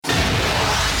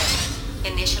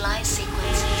Initialize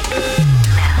sequence now.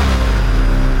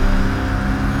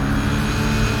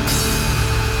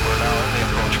 We're now in the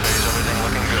approach phase. Everything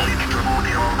looking good.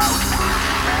 Primordial output.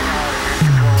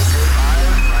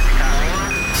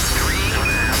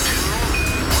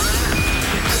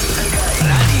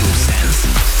 Radio Sense.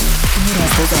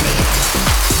 Érezd a zenét.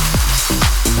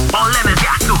 A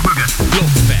lemezjátszók mögött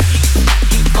Blockfest.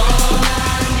 All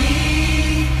I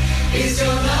need is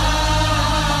your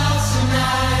love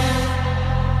tonight.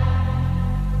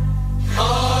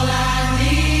 All I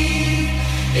need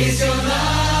is your love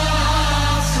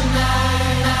tonight.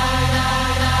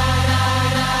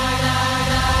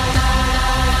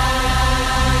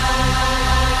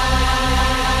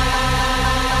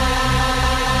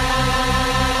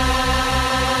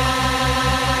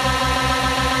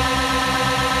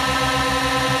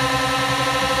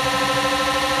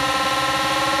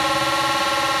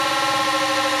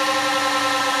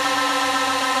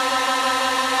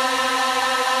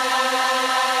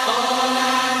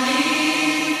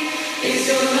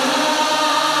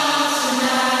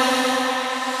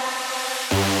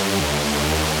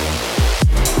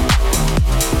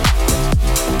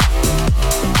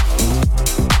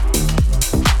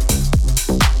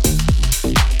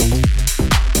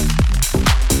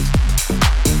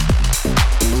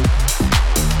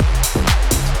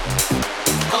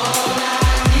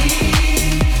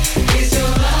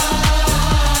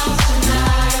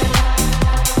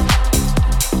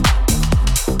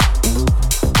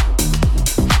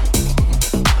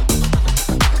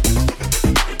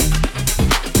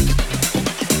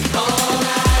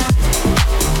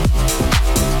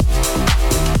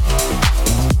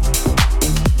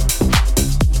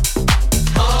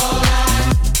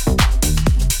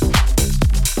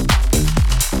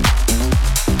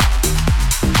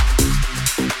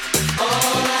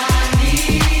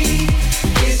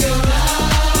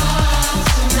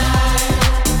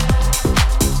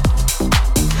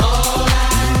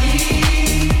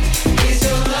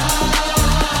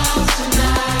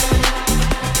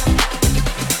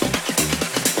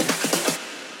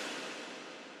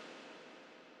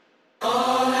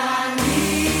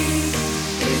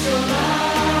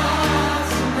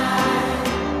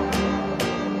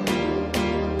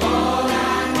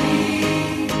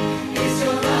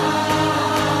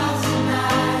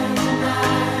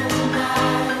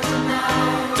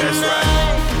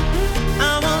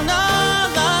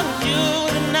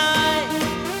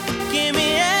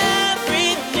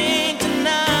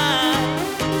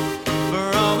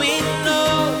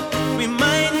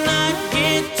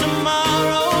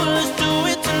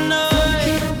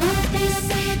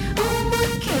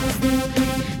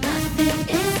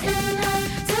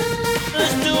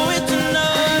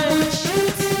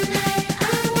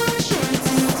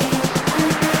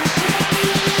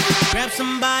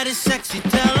 Somebody sexy,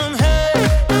 tell them, hey,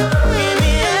 give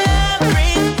me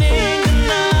everything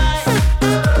tonight.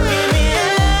 Give me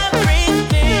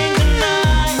everything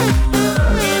tonight.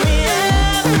 Give me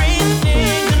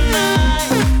everything tonight.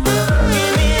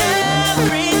 Give me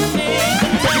everything tonight.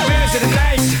 Take advantage of the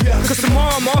night, cause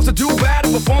tomorrow I'm off to do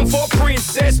battle, perform for a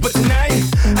princess. But tonight,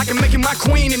 I can make you my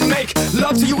queen and make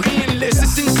love to you endless.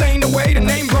 It's insane the way the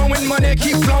name growing, money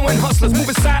keep flowing. Hustlers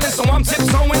moving silent, so I'm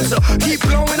tiptoeing. So keep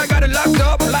blowing, I got it locked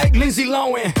up like Lindsay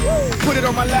Lohan. Put it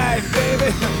on my life,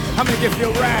 baby. I'ma give you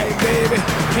a ride, baby.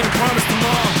 Can't promise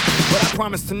tomorrow, but I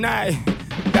promise tonight.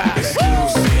 God.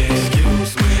 Excuse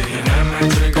me, and I might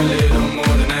drink a little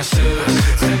more than I should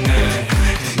tonight.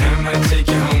 And I might take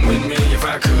you home with me if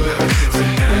I could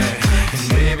tonight. And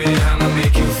baby, I'ma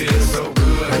make you feel so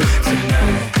good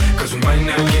tonight. Cause we might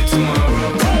not get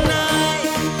tomorrow. Tonight,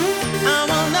 I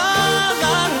want all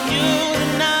of you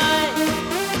tonight.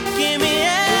 Give me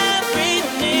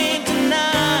everything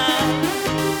tonight.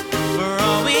 For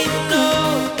all we know,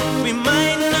 we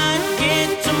might not get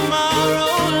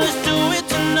tomorrow. Let's do it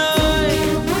tonight.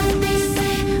 What they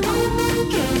say, oh,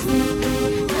 girls,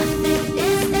 nothing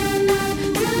is enough.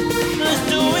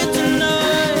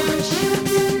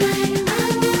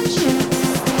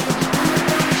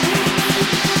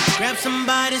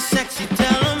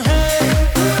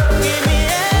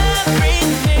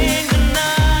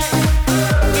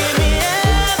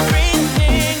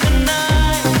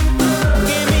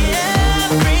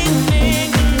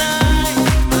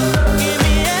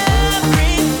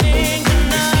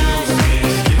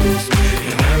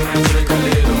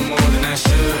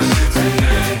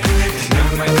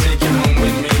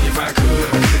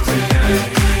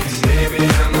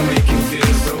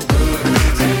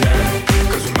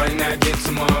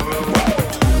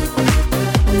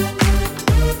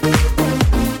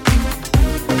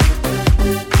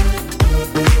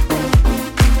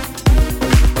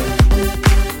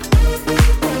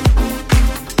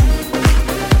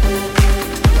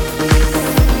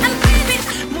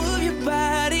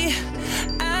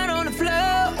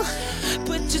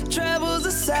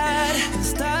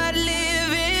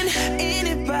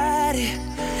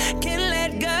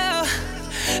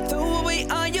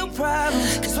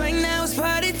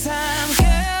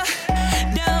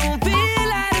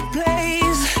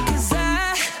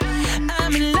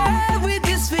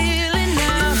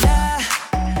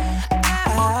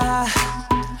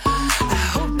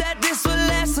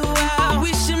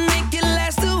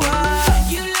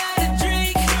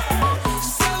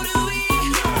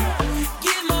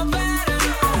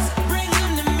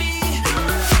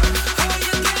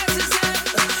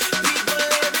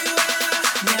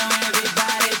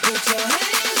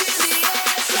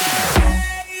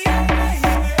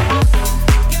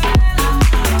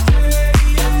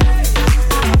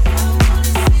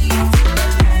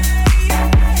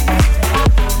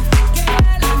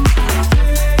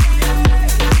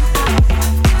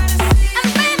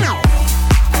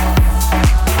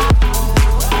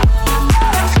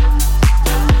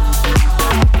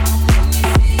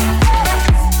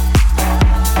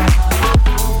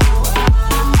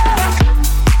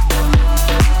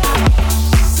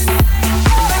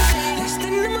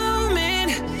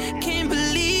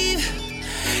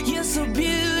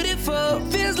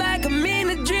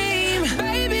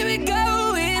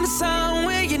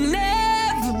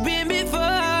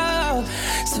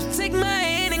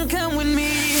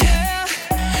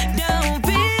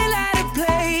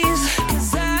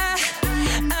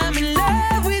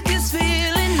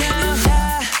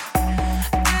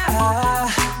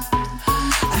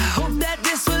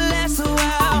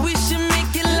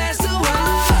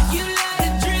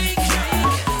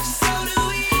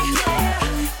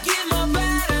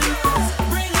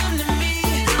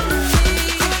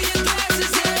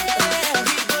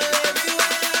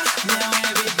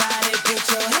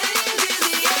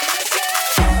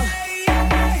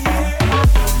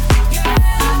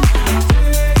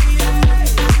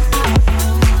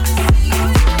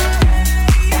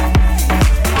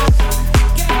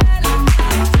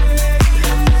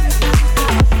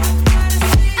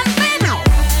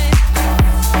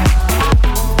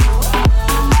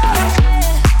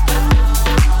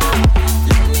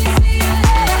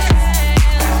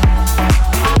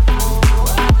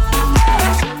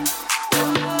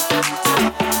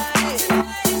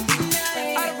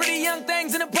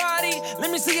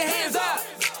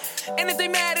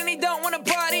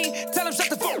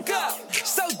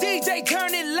 DJ,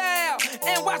 turn it loud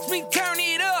and watch me turn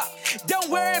it up. Don't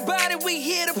worry about it, we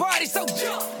here to party, so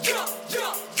jump, jump,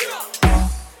 jump, jump.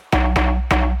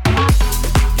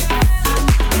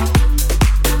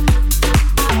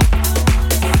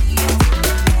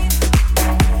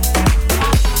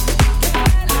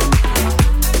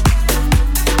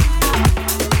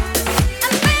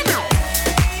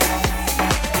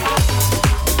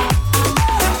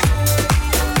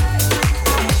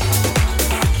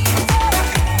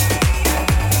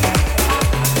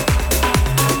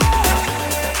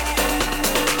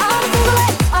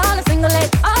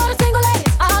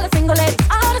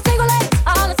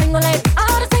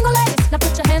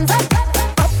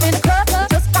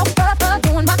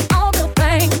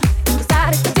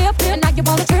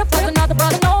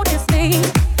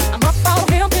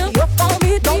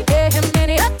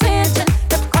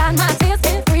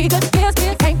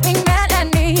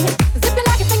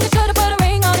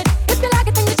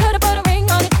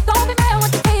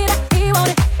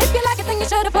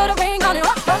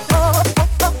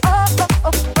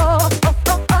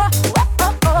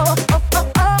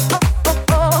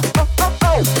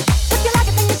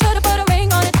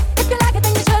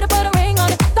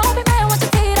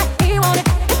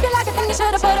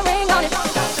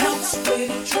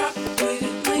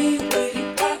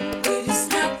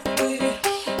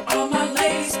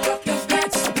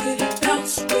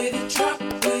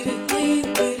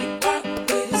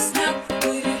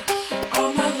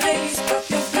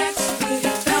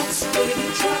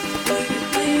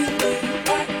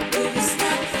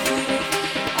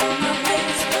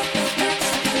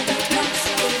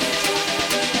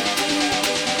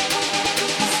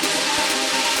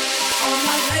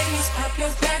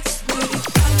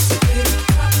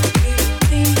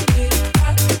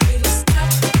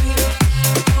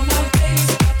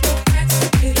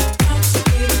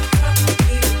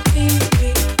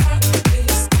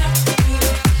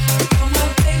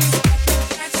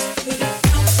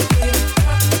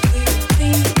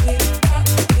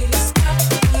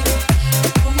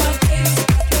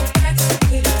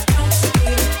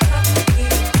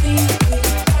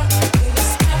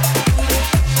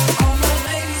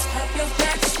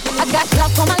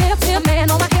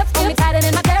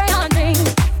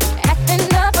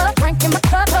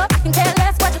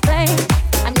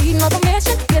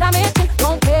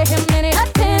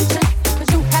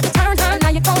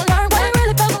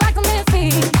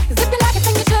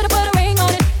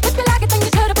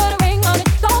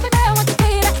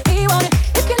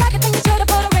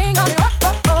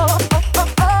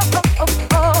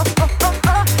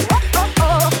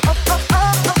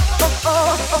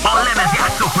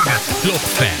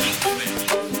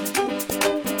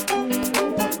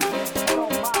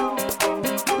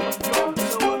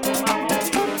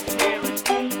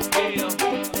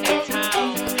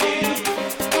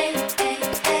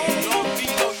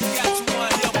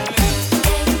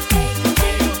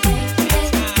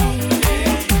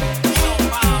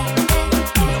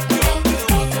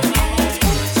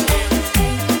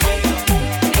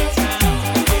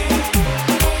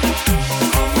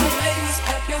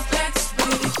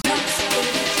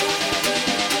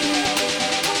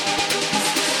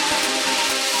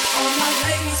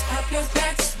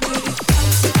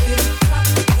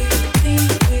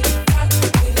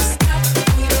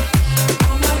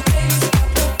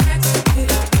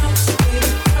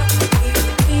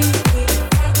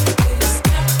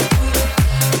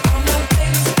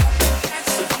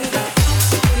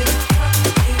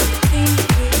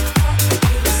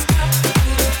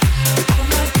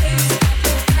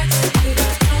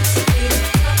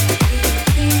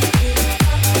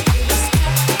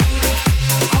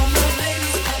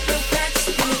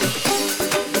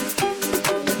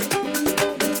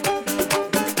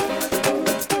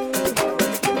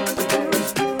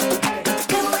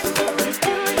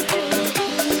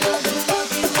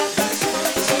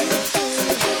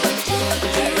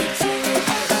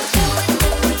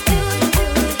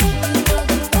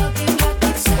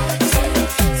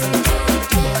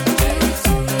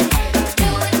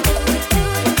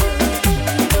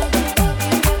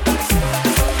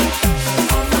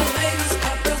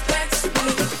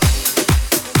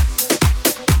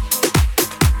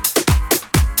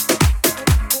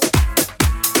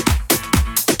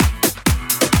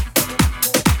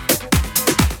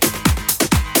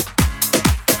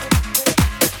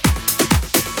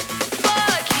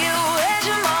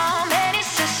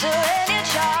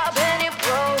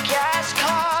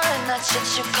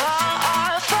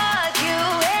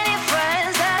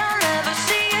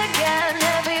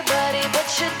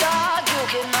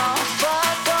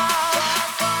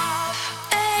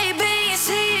 A, B,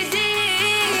 C, D,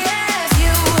 E, F,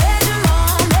 you and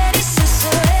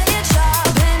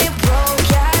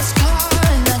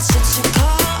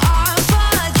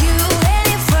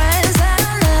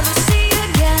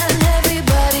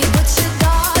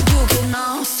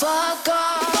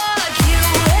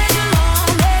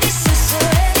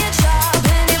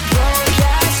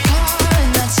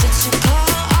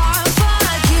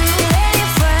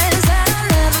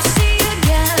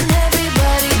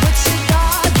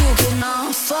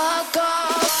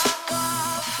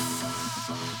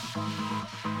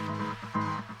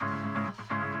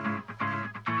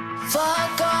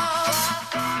Fuck off.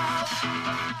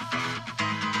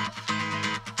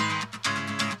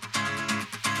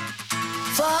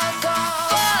 Fuck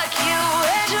off. Fuck you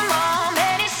and your mom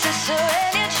and your sister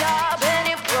and your job and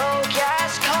your broke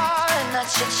ass car and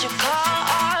that shit you call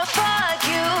art. Fuck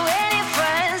you and your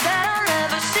friends that I'll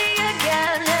never see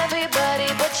again.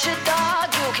 Everybody but your dog,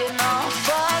 you can all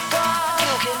fuck off.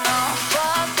 You can all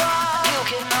fuck off. You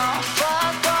can all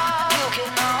fuck off. You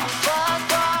can all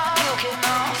fuck off. You can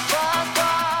all fuck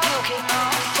off. You can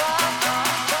all fuck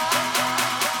off.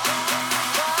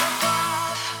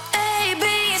 A B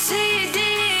C D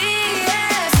E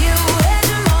F you and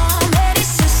your mom and your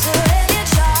sister and your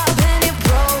job and your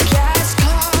broke ass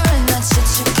car and that shit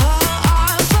you call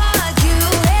art. Fuck you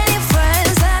and your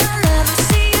friends that I'll never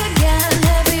see again.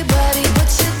 Everybody but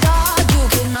your dog, you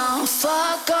can all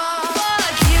fuck off.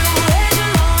 Fuck you and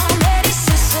your mom and your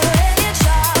sister and your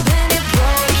job and your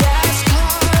broke ass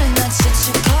car and that shit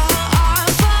you call art.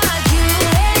 Fuck you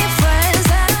and your friends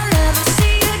that I'll never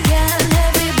see again.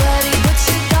 Everybody but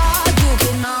your dog, you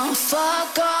can all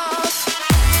fuck off.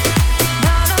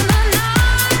 Na na na na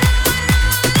na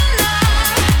na na.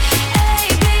 A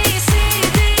B C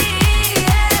D E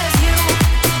F U.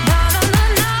 Na na na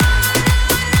na na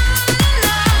na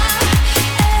na.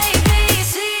 A B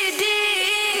C D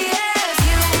E F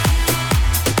U.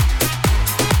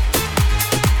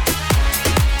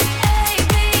 A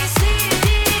B C D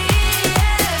E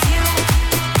F U.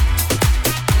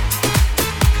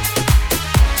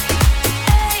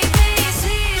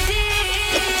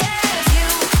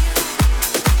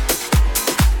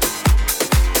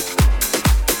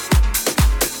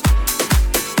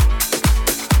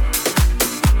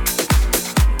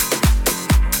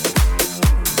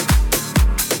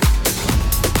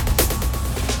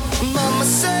 Mama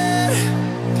said,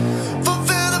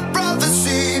 fulfill the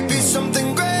prophecy, be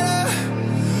something greater.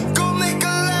 Go make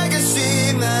a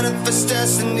legacy, manifest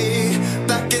destiny.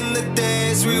 Back in the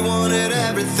days, we wanted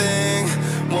everything,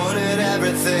 wanted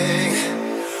everything.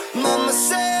 Mama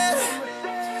said,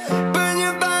 burn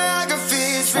your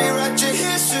biographies, rewrite your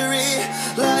history,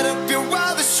 light up your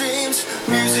wildest dreams,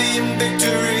 museum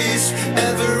victories.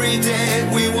 Every day,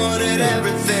 we wanted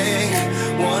everything,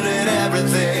 wanted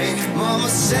everything. Mama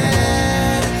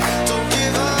said, don't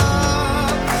give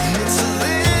up, it's a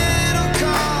little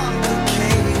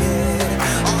complicated,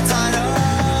 all tied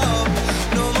up,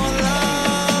 no more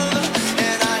love,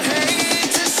 and I'd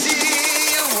hate to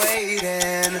see you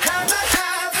waiting. Had to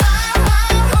have high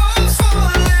hopes for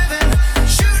a living,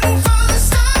 shooting for the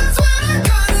stars when I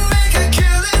couldn't make a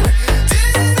killing.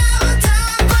 Didn't have a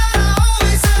time, but I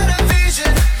always had a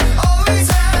vision, always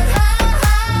had high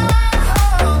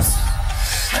hopes.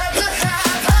 Had to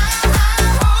have high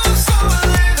hopes for a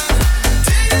living,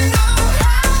 didn't know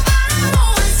how, but I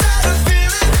always had a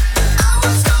feeling I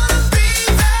was gonna be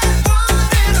that one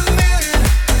in a million.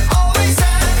 Always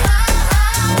had high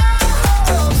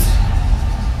hopes.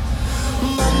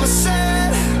 Mama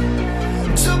said,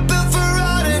 so built for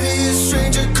oddities,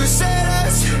 stranger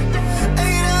crusaders.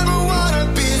 Ain't ever wanna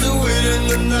be the winner,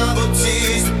 the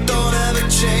novelties that don't ever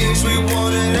change. We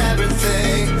wanted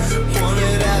everything,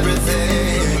 wanted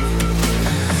everything.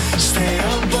 Stay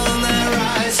up on that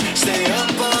rise, stay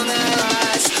up on that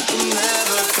rise,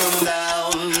 never come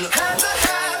down. Had to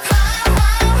have high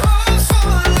hopes for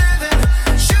a living,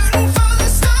 shooting for the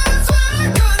stars when I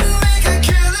couldn't make a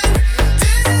killing.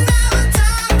 Didn't have a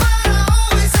time, but I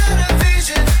always had a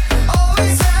vision,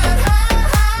 always had high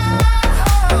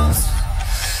hopes.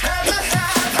 Had to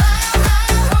have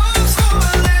high hopes for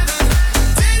a living,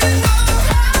 didn't know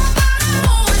how, but I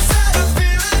always had a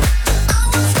feeling I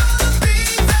was gonna be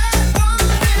that one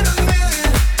in a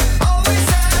million. Always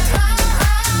had high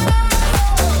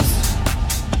hopes.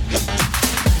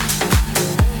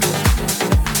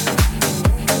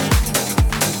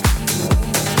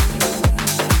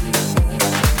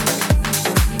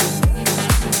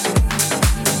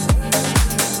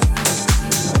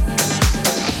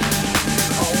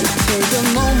 Take a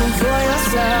moment for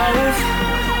yourself.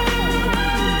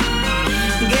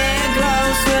 Get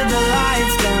close with the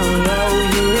lights down low.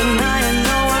 You and I and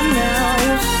no one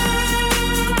else.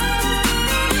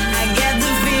 I get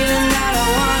the feeling that I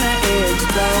wanna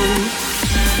explode.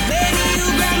 Baby, you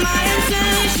grab my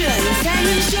attention,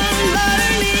 tension,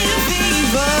 burning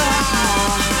fever.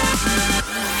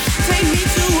 Take me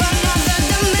to another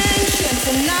dimension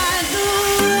tonight. The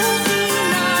rules do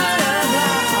not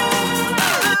allow.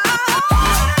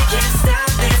 I can't stop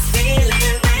this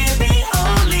feeling, baby.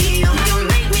 Only you can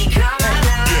make me come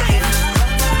alive.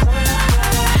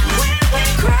 When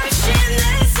we're crushing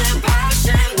this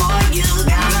passion, boy, you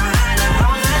got my heart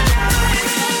on the drive.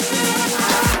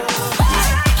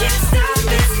 I can't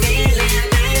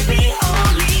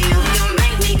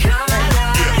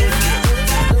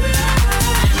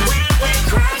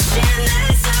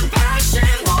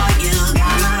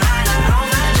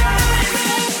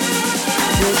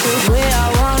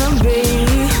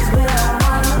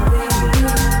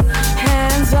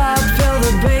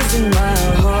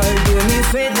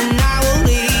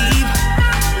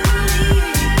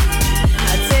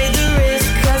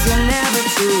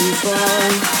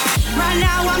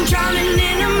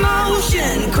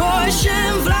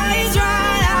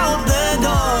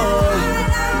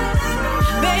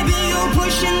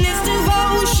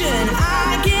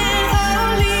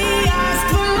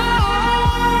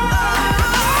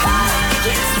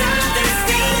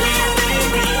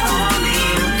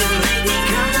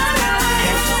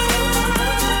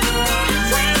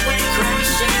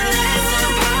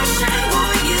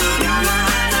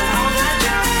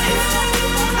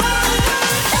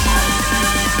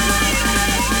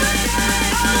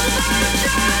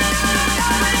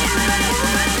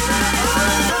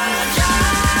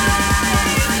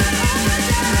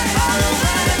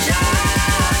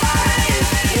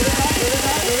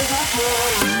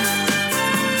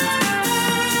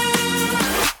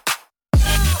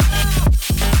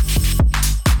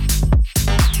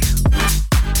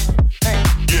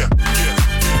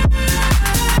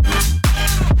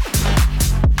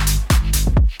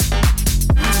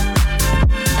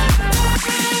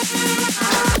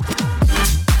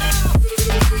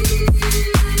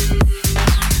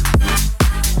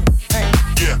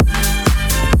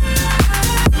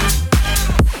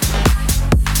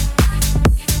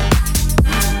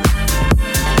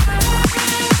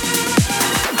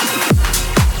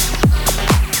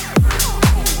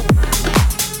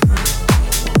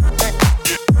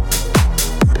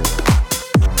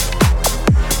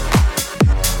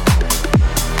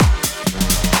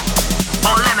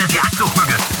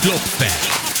Klopfer.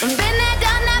 Been there,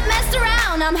 done that, messed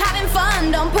around. I'm having fun,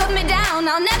 don't put me down.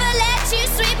 I'll never let you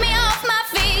sweep me off my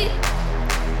feet.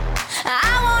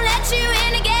 I won't let you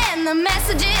in again. The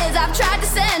messages I've tried to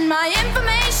send, my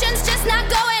information's just not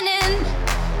going in.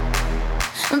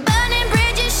 Burning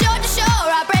bridges shore to shore,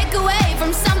 I break away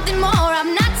from something more.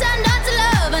 I'm not turned on to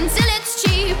love until it's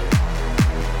cheap.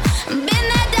 Been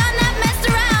there, done that, messed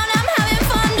around. I'm having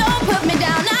fun, don't put me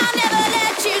down. I'll never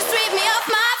let you sweep me off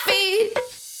my feet.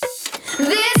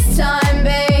 This time,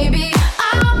 baby,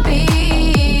 I'll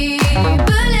be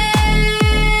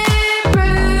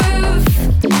bulletproof.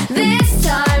 This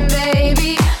time,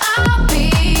 baby, I'll be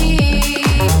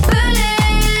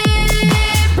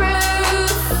bulletproof.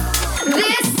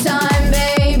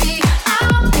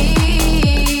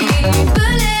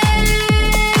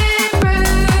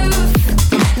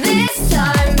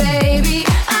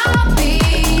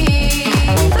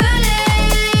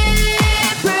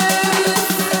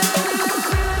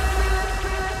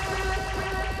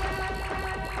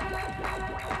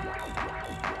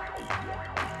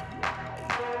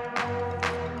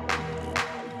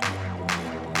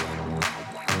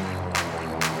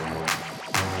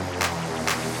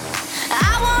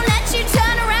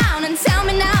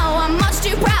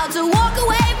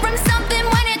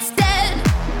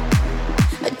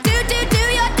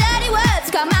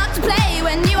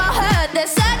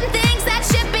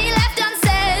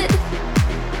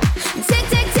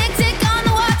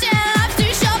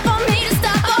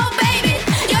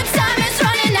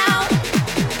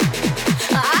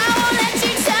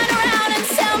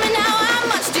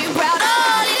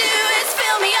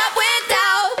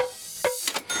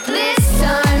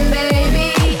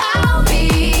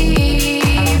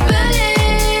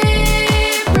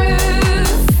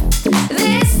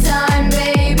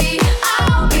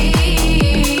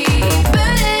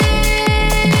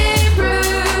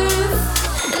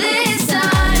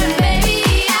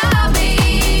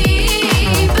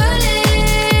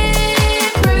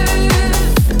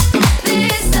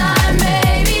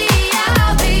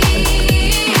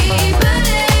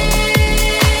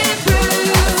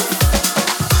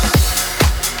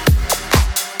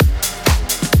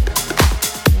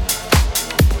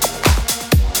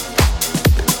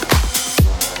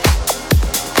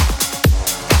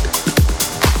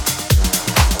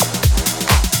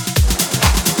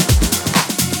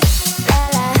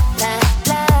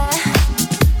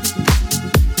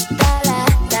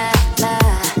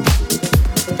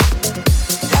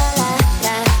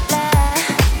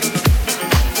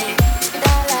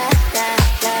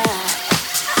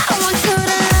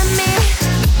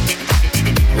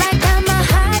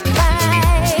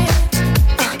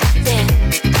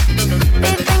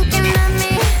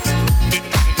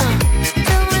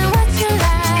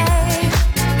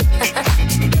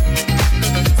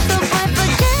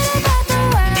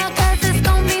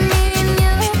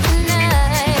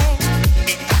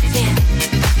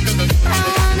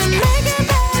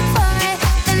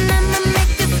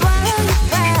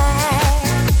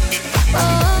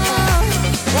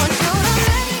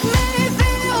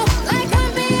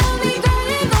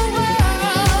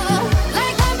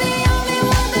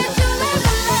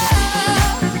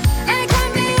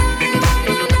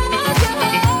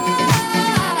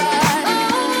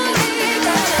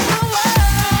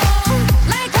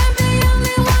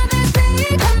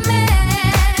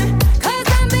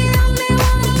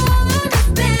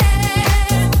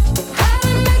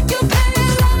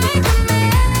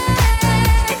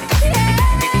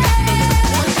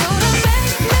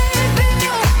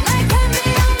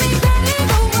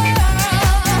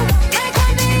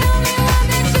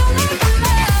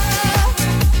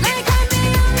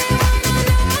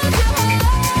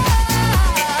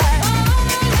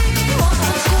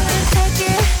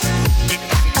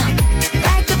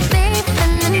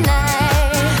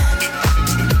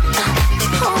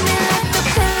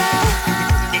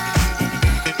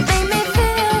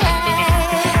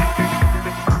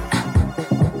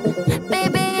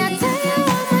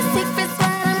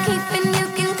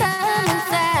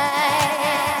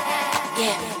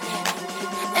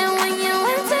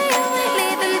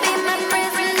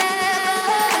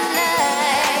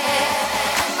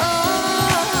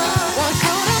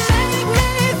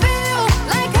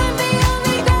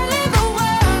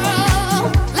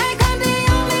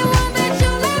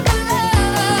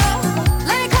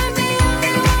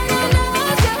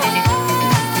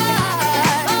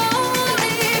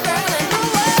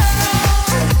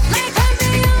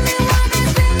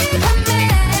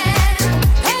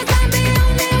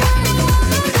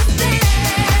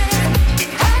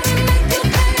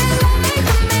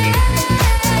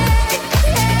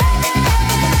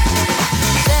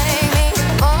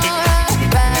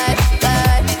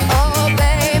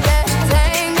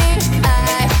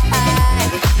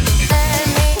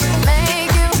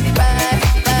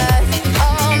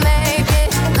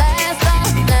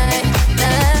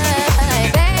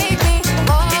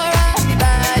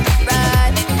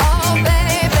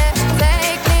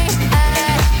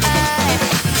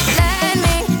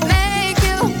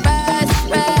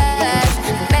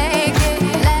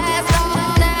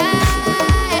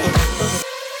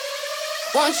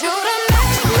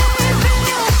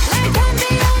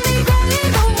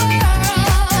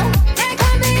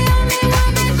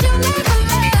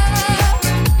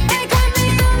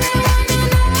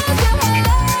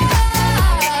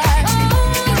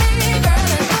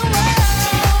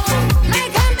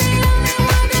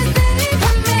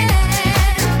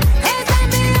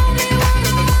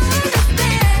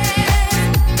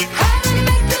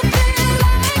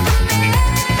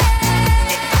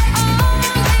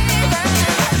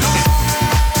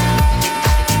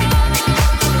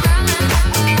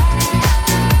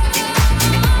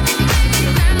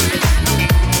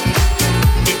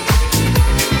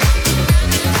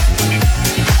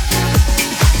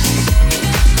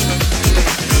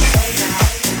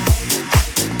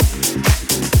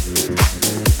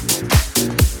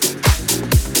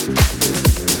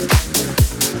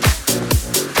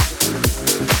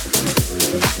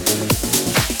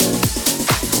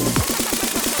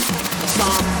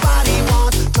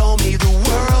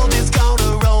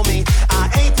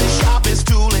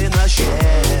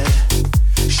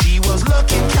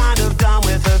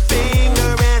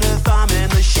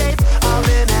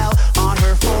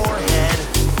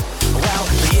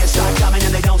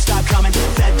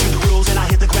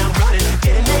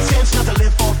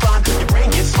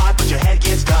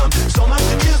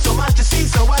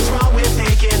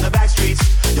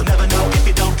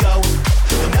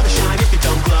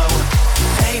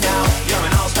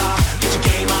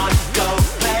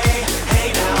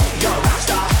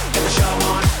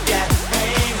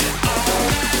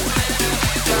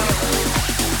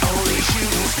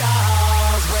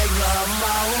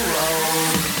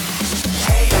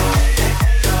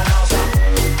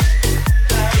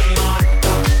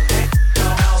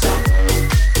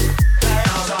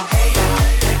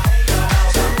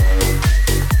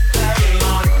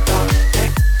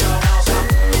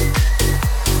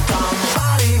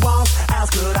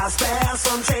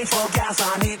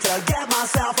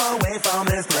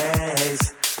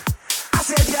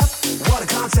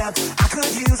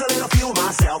 a little fuel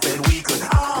myself, and we could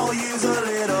all use a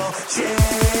little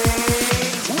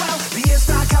change. Well, the years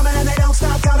start coming and they don't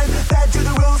stop coming. Fed to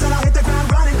the rules and I'll hit the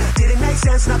ground running. Didn't make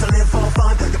sense not to live for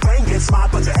fun. Your brain gets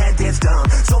smart, but your head gets dumb.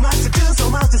 So much to do, so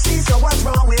much to see. So what's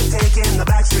wrong with taking the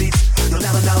back streets? You'll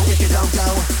never know if you don't go.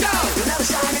 You'll never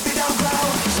shine if you don't glow.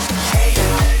 Hey,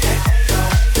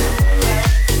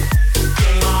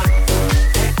 game on.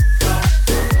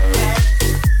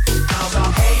 How's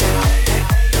up? Hey,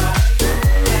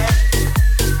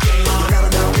 you'll never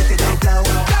know if you don't glow.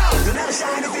 You'll never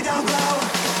shine if you don't glow.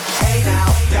 Hey now,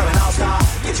 you're an all-star.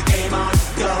 Get your game on,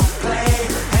 go play.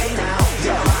 Hey now,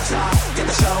 you're a rock star. Get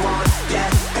the show on,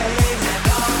 get paid. And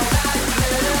all that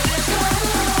glitters is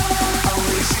gold.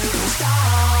 Only shooting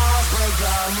stars break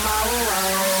the mold.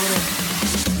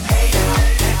 Hey now,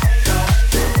 go,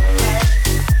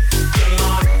 game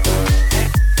on,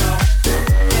 go,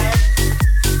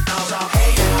 how's up?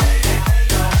 Hey now,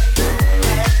 go,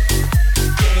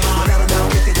 game on. You'll never know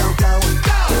if you don't go.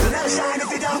 You'll never shine if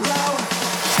you don't glow.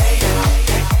 Hey now,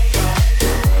 go,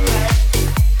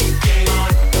 game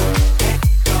on,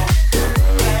 go,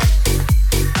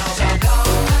 how's up?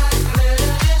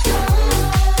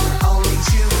 Only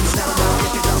shooting stars never know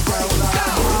if you don't glow.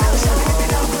 You'll never shine if you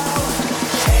don't glow.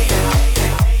 Hey now,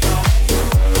 go,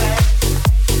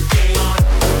 game on,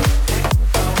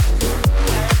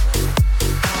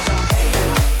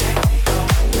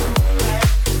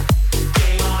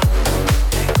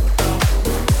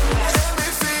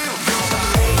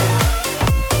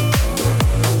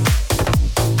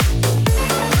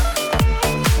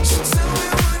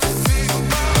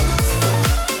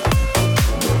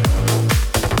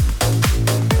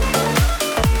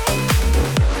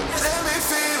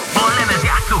 A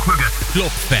lemezjátszók mögött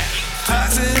Klopfer.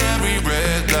 Passing every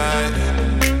red light.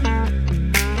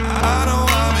 I know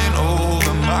I'm in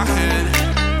over my head.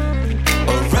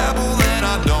 A rebel that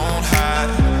I don't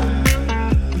hide.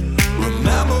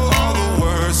 Remember all the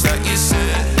words that you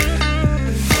said.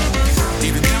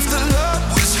 Even if the love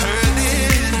was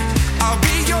hurting, I'll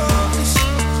be yours.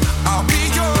 I'll be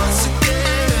yours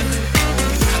again.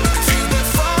 I feel the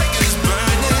fire's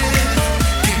burning.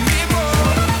 Give me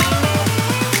more.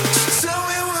 Tell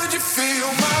me, would you feel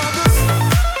my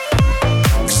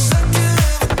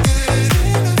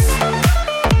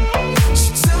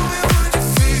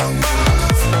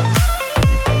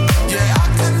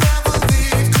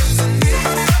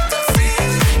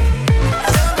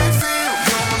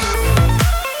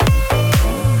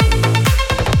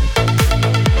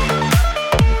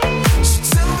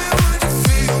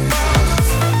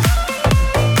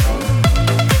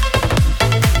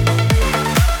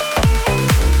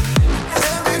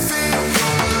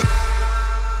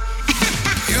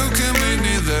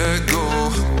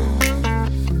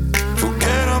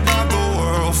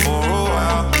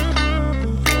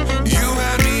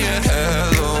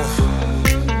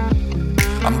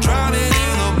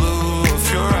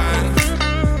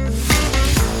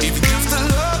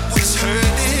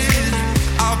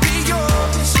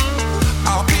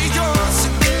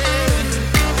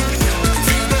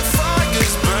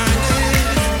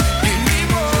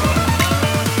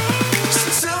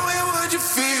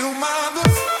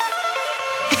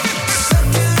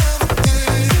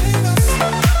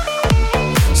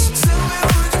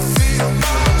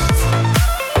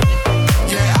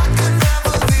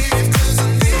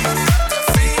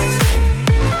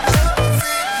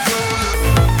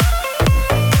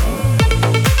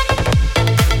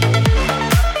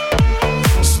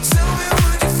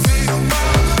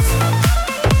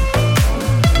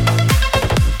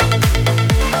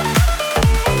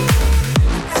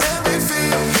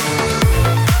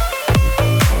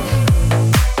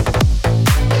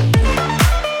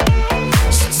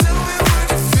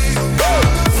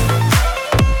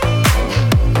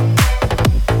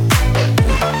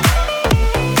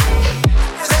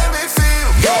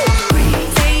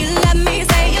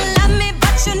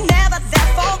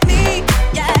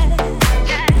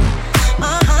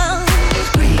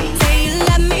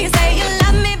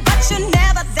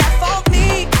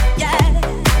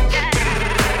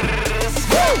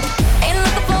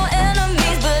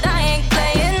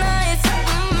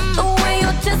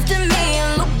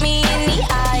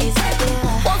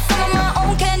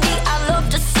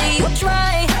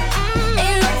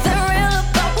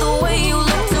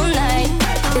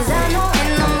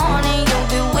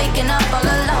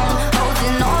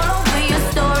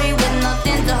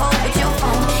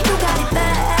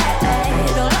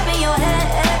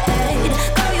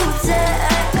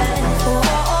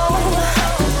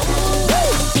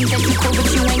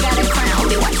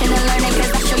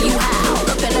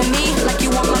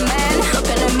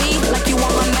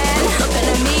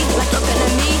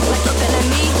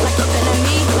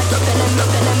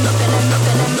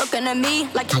at me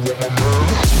like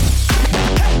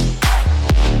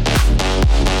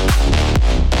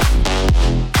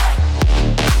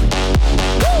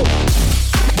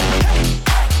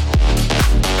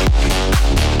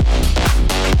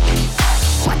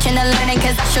watching and learning,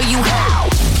 cause I'll show you how.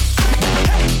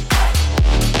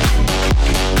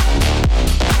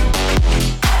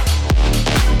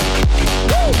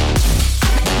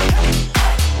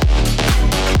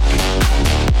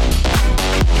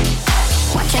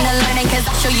 Watching and learning, cause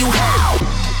I'll show you how.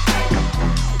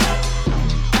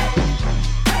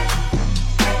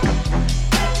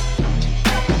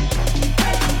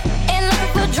 In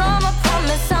life for drama,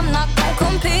 promise I'm not gon'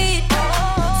 compete.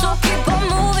 So keep on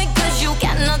moving, cause you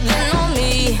got nothing on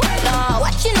me. Nah,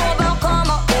 what you know about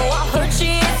karma? Oh, I heard she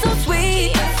ain't so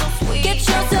sweet. Get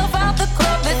yourself out the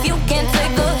club if you can't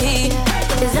take the heat.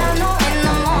 Cause I know in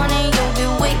the morning you'll be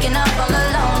waking up all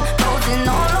alone, posting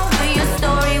all over your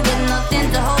story with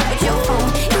nothing to hold but your phone.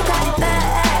 You got it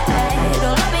bad,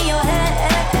 all up in your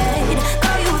head.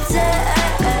 Girl, you said,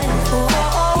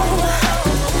 oh.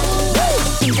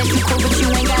 Think that you cool, but you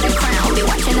ain't got a crown. Be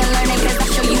watching and learning, cause I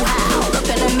show you how.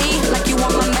 Looking at me like you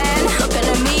want my man. Looking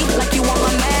at me like you want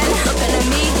my man. Looking at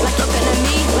me like looking at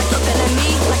me like looking at me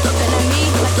like looking at me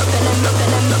like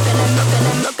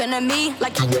looking at me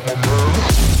like you want my man.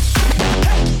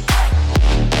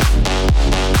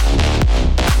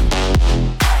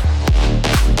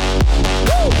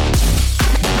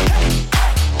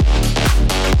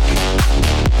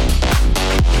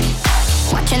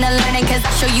 Watching and learning, cause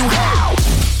I'll show you how.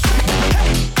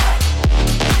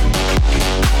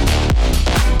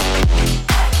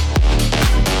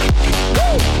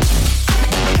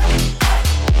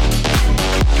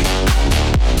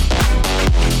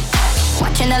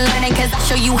 Watching and learning, cause I'll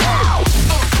show you how.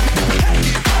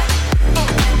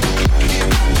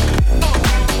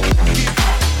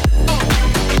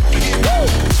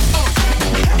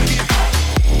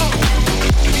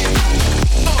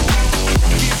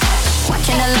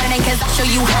 Watching and learning, cause I'll show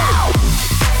you how.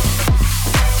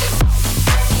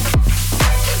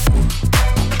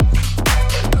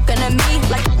 Looking at me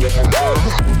like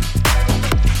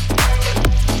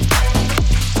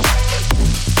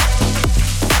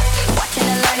watching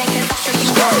and learning, cause I'll show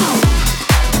you how.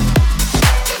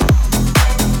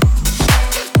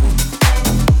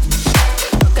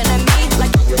 Looking at me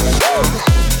like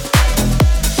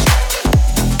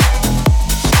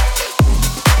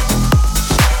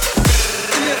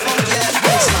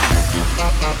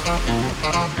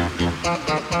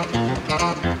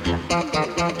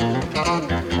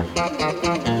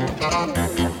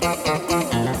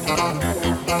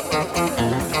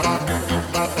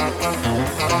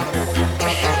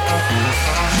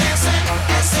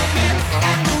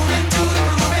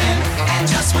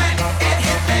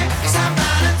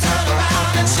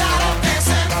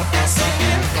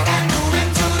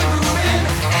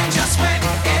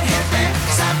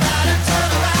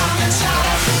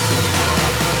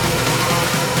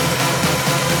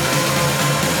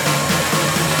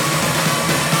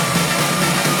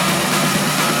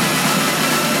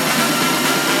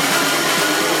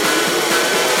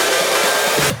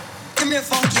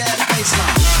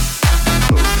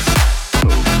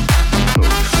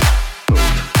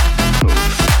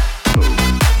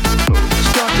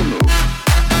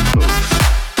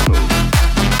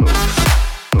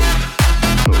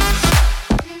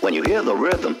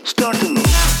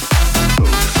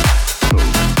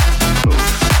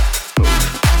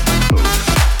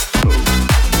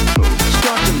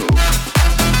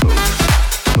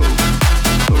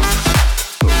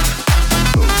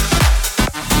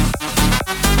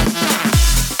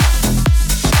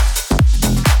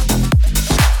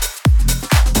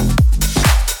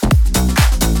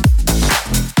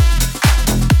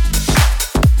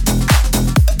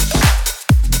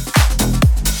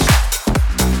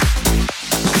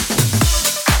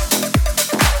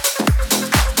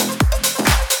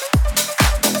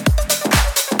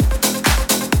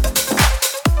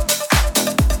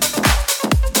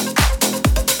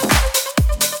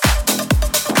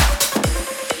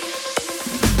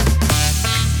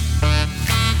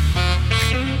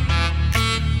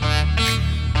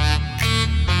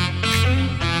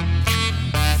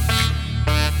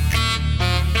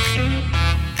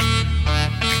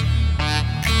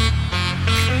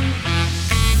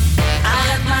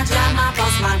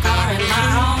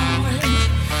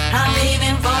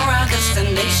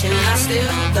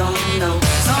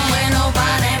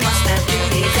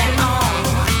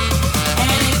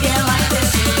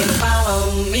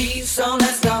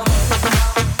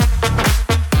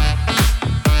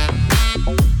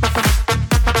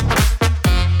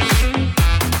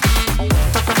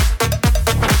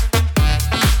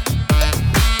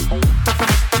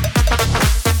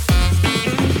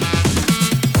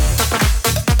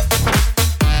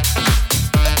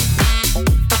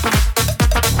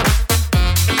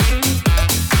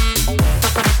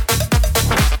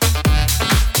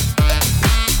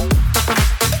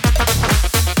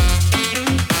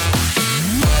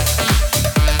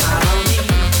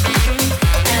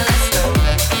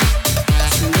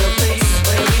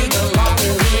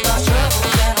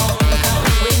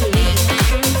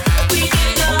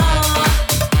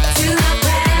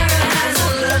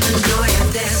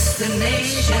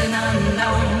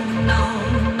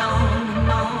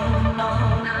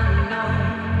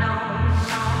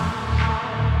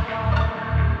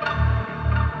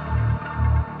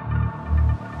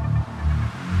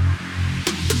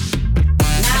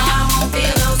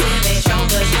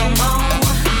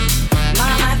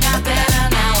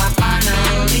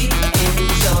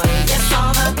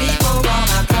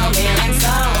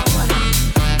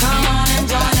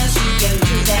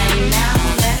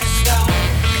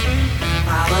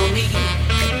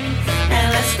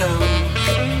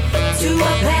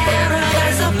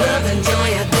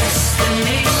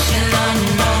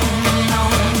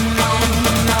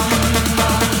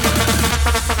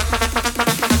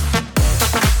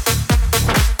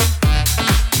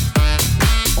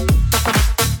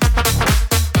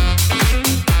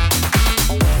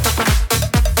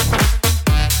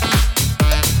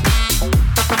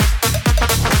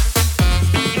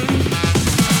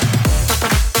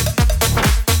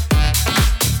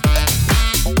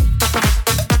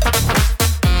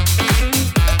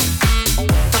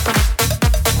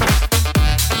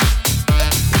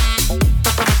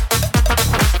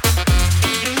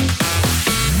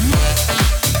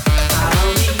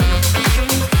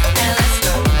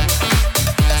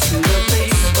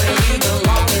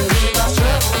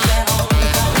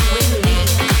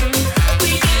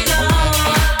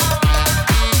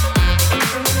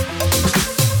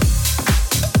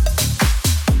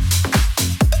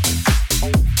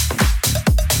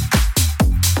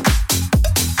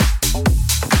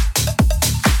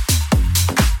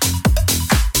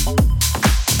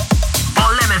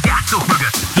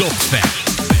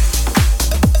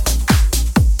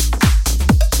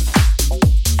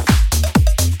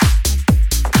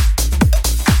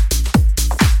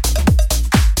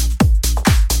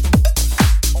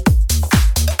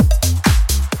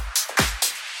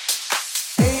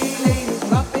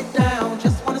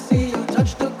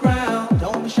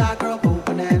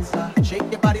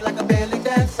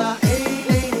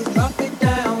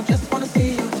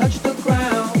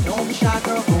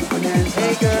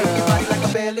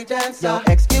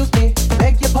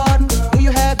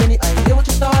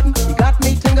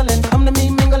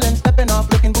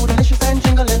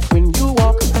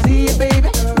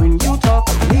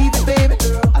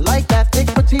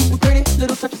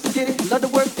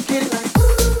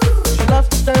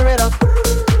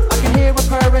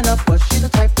but she the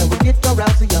type that would get your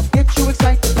rousey up, get you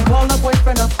excited, call her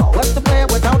boyfriend up. What's the plan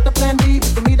without the plan B?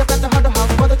 To meet up at the Hunter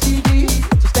House for the TV.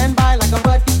 So stand by like a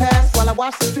buddy pass while I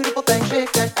watch this beautiful thing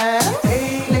shake that ass.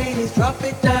 Hey ladies, drop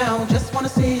it down. Just wanna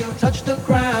see you touch the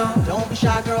ground. Don't be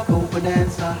shy, girl, go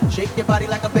bonanza. Shake your body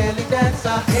like a belly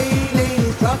dancer. Hey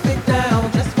ladies, drop it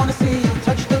down. Just wanna see you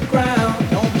touch the ground.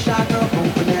 Don't be shy, girl, go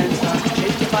bonanza.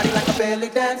 Shake your body like a belly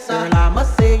dancer. Girl, I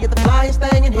must say you're the flyest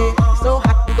thing in here. So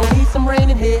hot, we gon' need some rain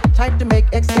in here. Type to make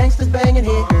ex-gangsters bang in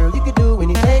here. Girl, you can do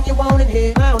anything you want in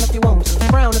here. Clown if you want to,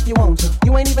 frown if you want to.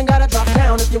 You ain't even gotta drop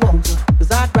down if you want to.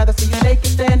 Cause I'd rather see you shake it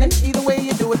standing. Either way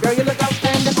you do it, girl, you look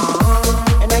outstanding.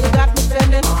 And now you got me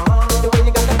spending. The way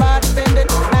you got the body bending.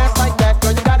 Ass like that,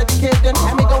 girl, you gotta be kidding.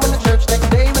 Had me going to church next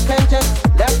day repentant.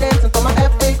 Left dancing for my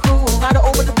FA crew. Slide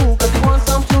over the pool cause you want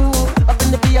some too. Up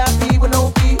in the VIP with no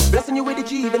fee. Blessing you with the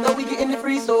G even though we getting it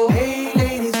free. So hey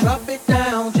ladies, drop it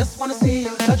down. Just wanna see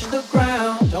you touch the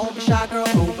ground. Don't be shy, girl,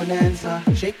 go bonanza.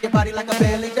 Shake your body like a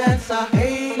belly dancer.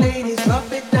 Hey ladies,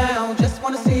 drop it down. Just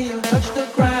wanna see you touch the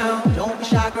ground. Don't be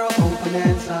shy, girl, go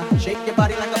bonanza. Shake your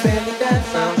body like a belly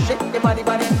dancer. Shake your body,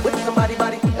 body with somebody,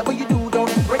 body. Whatever you do,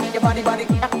 don't break your body, body.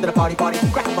 After the party, party,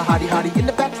 grab my hottie, hottie in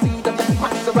the backseat of the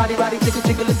Maserati, roddy. Jiggle,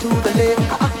 jiggle it to the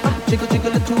left, jiggle,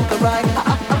 jiggle it to the right,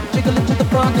 jiggle it to the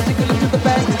front, jiggle it to the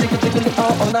back, jiggle, jiggle it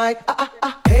all night.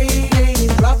 Hey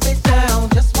ladies, drop it down.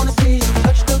 Just wanna see you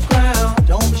touch the ground.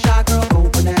 Don't be shy, girl, go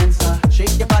bonanza.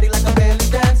 Shake your body like a belly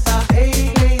dancer.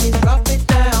 Hey ladies, drop it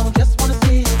down. Just wanna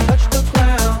see you touch the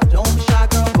ground. Don't be shy,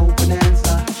 girl, go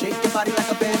bonanza. Shake your body like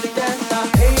a belly dancer.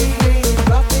 Hey ladies,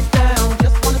 drop it down.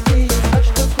 Just wanna see you touch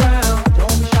the ground.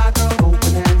 Don't be shy, girl, go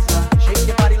bonanza. Shake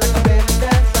your body like a belly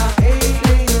dancer. Hey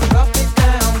ladies, drop it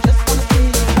down. Just wanna see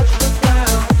you touch the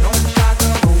ground. Don't be shy,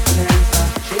 girl, go bonanza.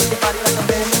 Shake your body like a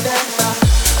belly dancer.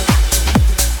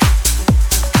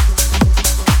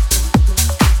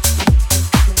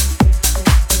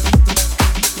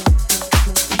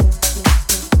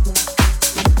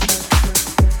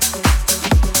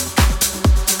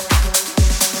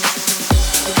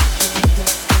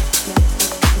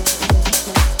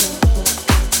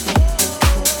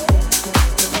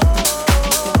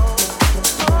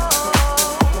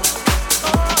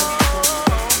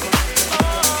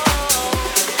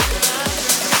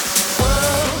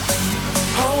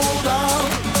 Hold on,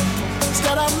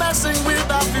 instead of messing with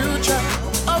our future,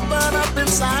 open up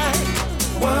inside.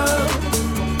 World,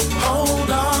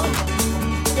 hold on.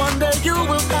 One day you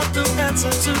will have to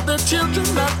answer to the children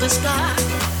of the sky.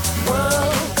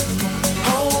 World,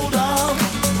 hold on,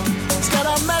 instead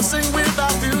of messing with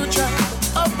our future,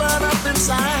 open up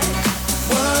inside.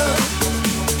 World,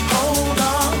 hold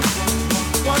on.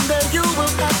 One day you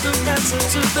will have to answer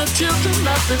to the children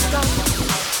of the sky.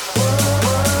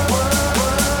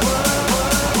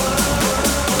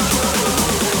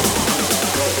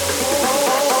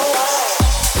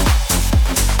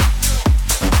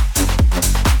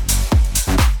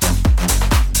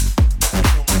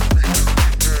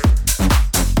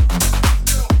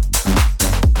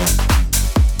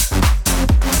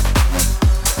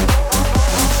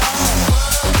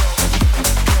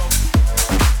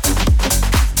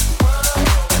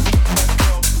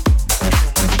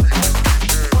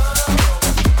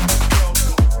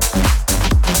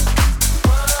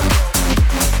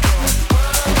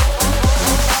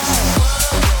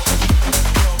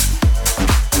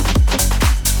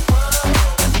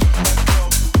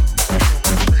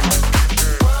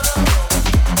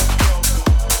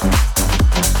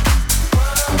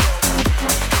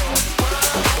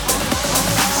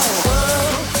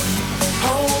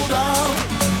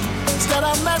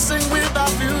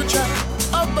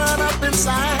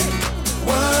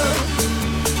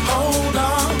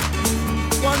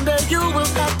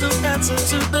 Answer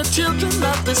to the children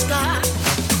of the sky.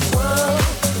 World,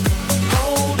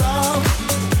 hold on.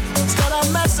 Instead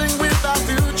of messing with our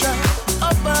future,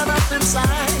 open up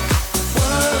inside.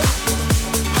 World,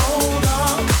 hold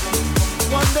on.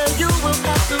 One day you will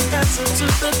have to answer to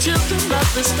the children of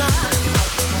the sky.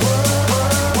 World,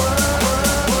 world.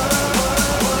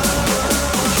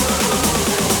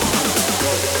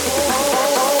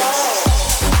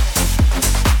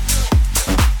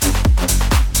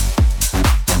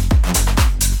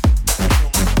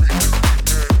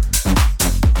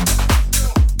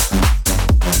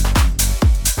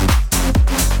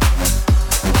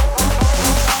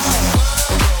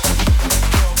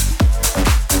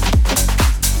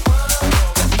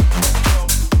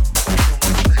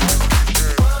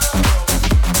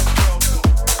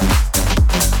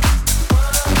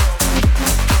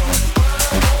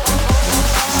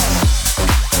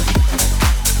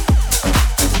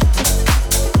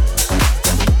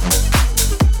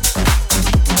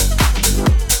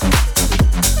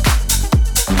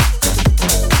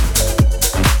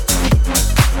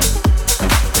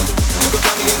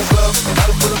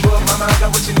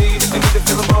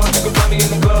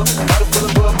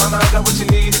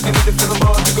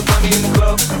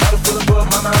 Bottle full of bug,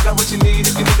 mama, I got what you need.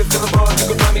 If you need to fill a bar, you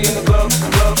can find me in the club.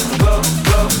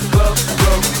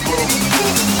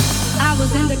 I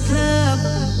was in the club,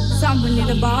 someone in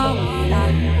the bar, and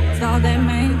I saw that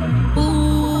man.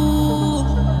 Ooh.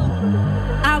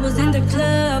 I was in the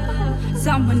club,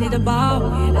 someone in the bar,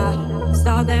 and I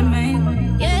saw that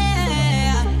man.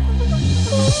 Yeah.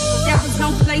 There was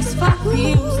no place for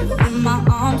him in my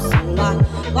arms, so I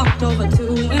walked over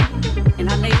to him and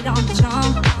I laid on the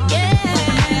charm. Yeah,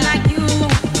 like you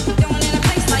doing in a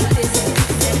place like this.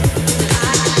 I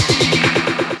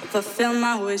fulfill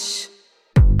my wish.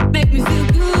 Make me feel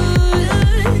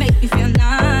good, make me feel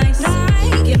nice.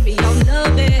 Give me your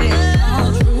loving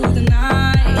all through the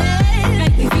night.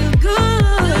 Make me feel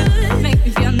good, make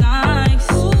me feel nice.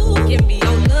 Give me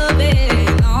your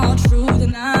loving all through the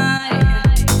night.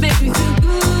 Make me feel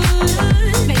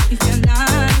good, make me feel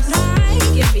nice.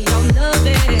 Give me your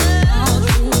loving all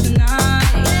through the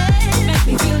night. Make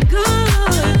me feel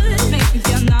good, make me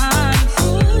feel nice.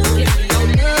 Give me your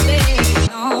loving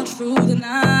all through the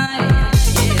night.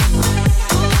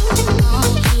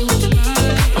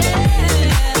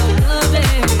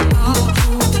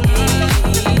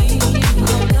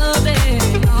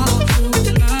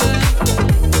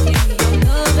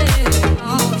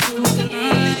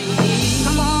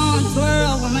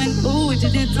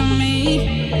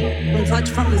 Touch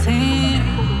from his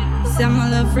hand, set my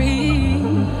love free.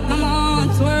 Come on,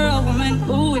 twirl, woman,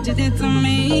 ooh, what you did to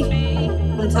me.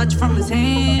 One touch from his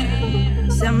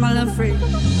hand, set my love free.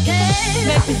 Yeah.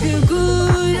 Make me feel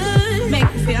good,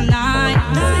 make me feel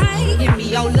nice. Give me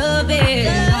your loving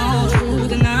all through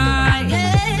the night.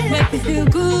 Make me feel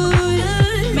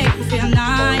good, make me feel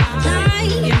nice.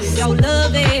 Give me your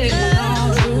loving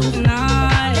all through the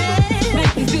night.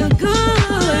 Make me feel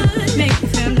good, make me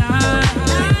feel nice.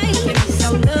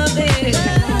 Love it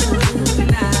all through the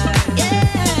night, yeah.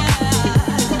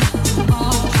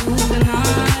 All through the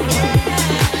night,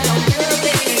 yeah. Love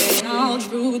it all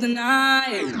through the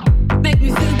night. Make me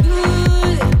feel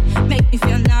good, make me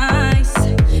feel nice.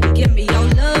 Give me your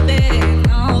loving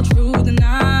all through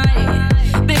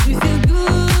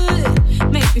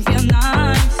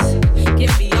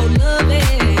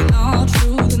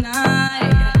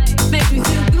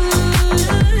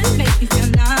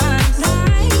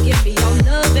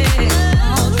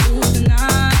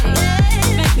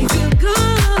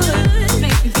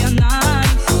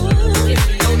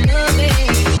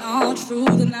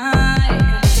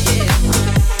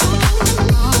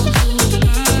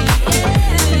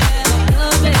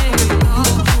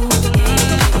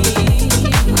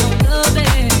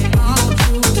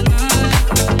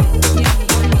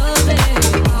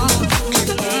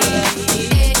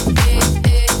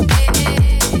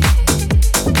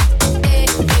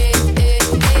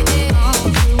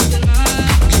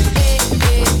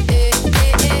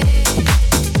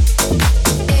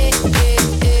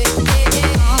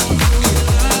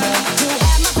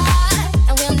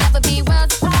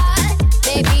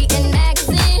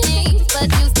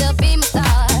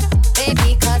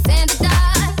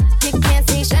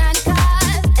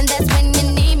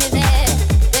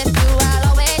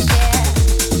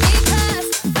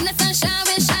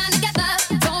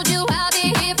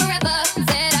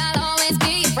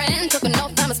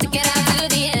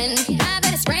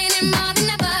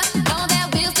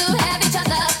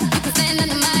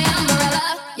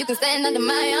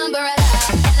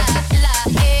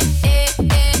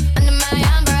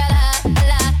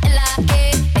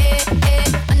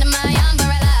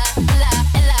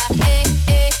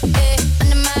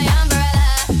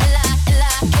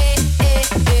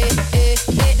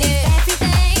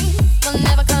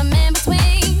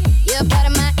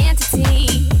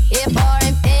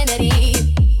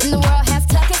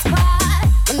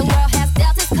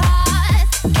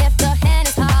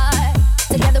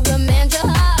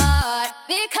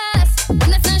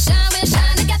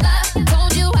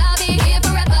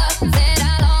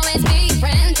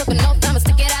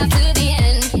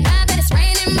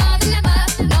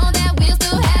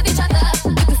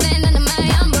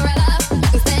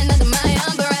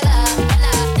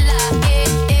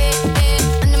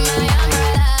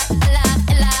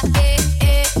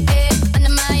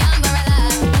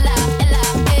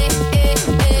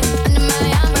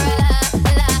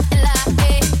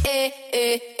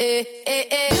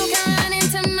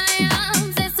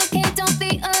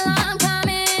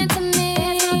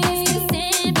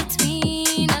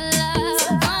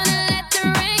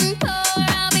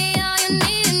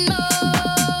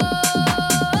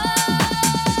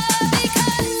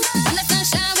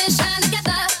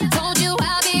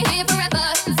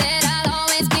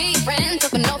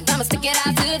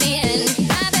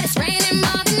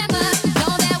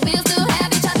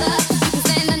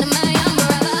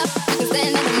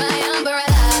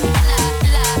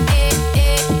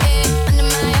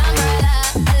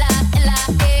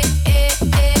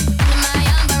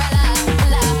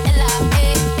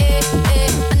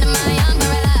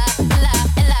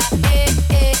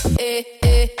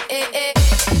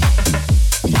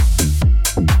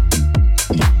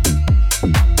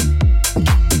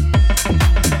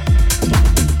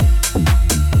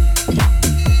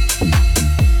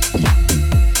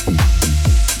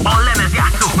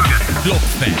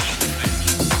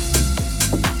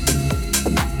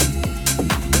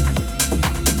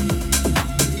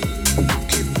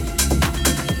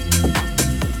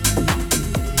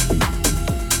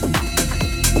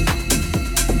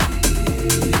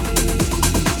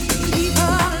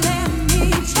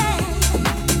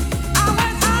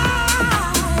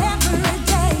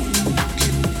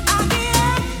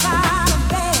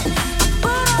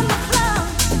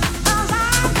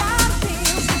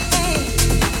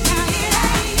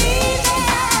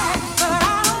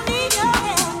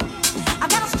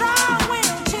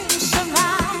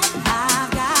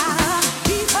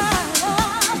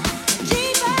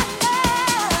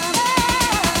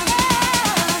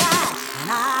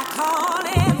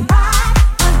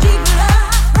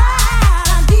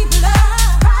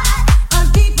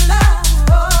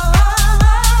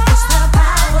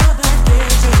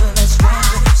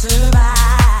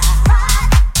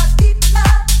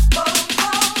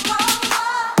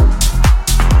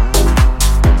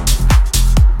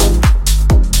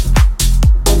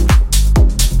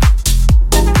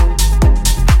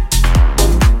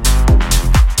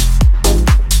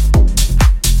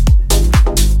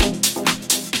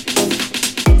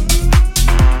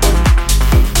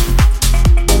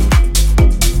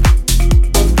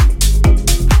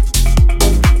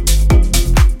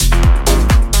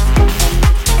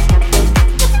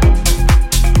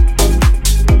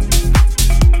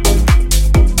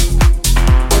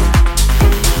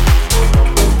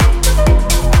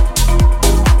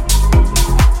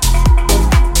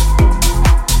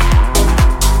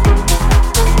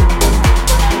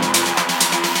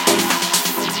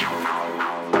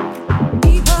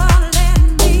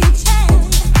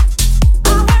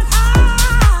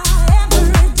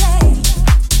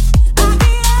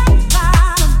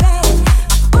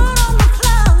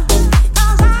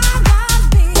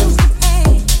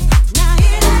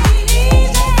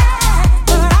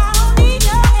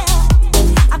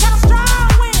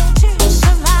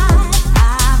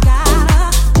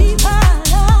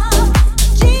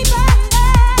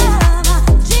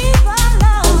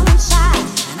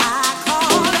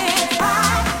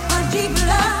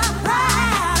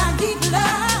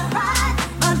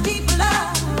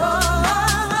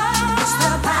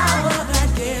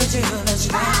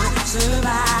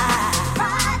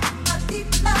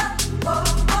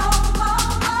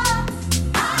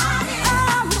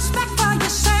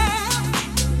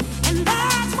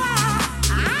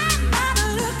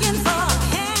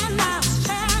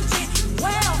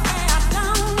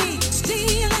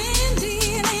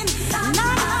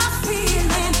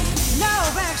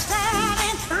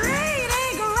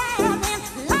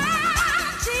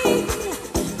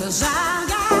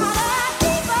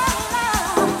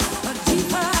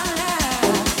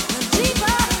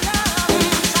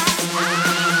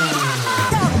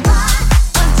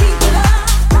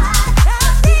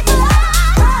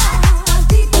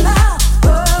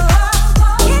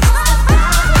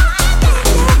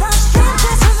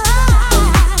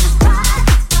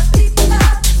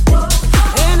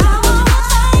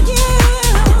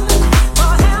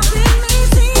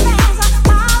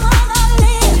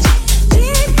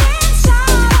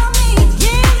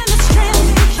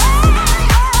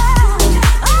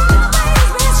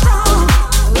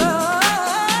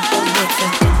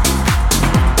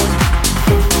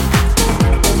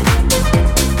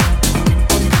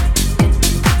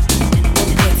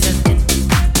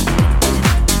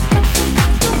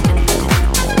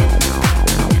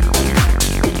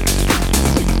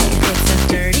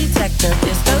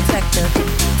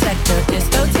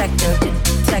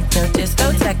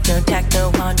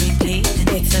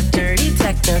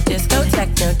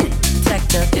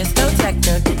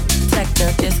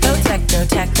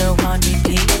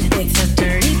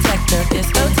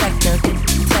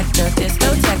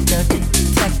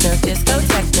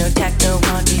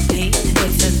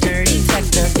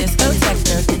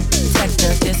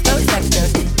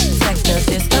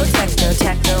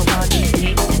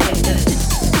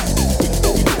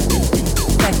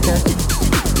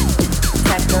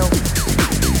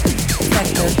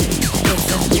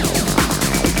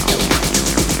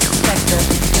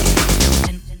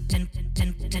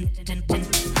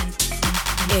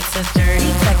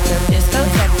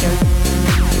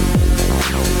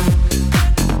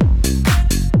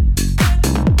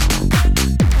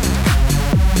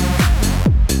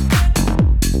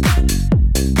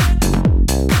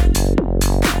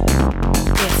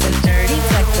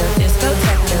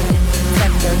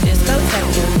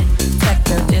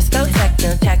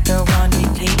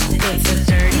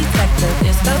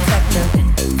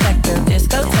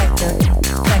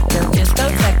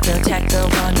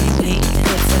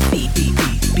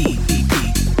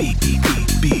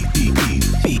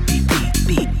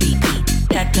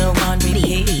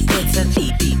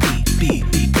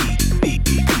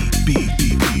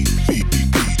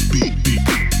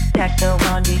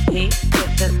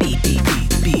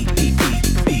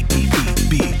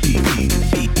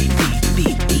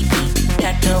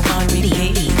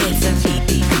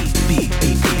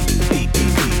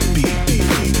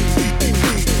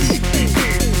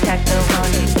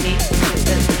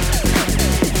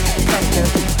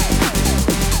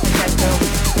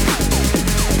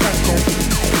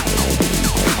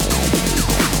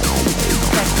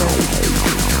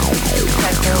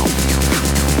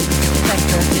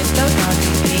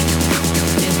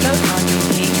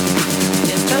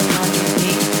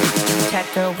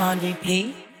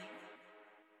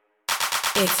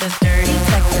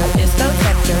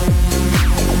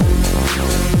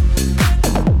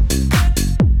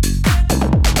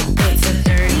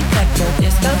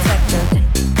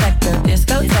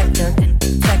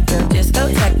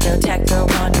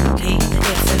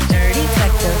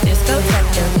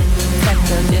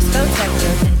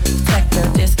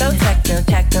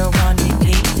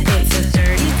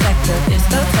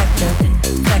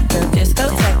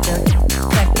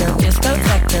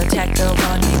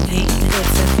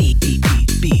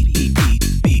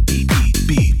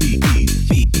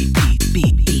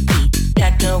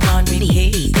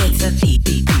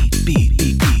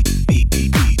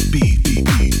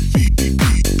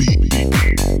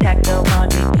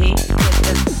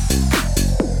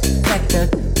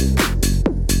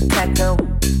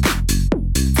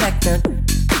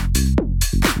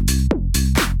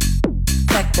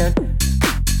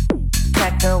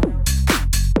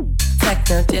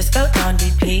Disco on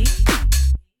repeat.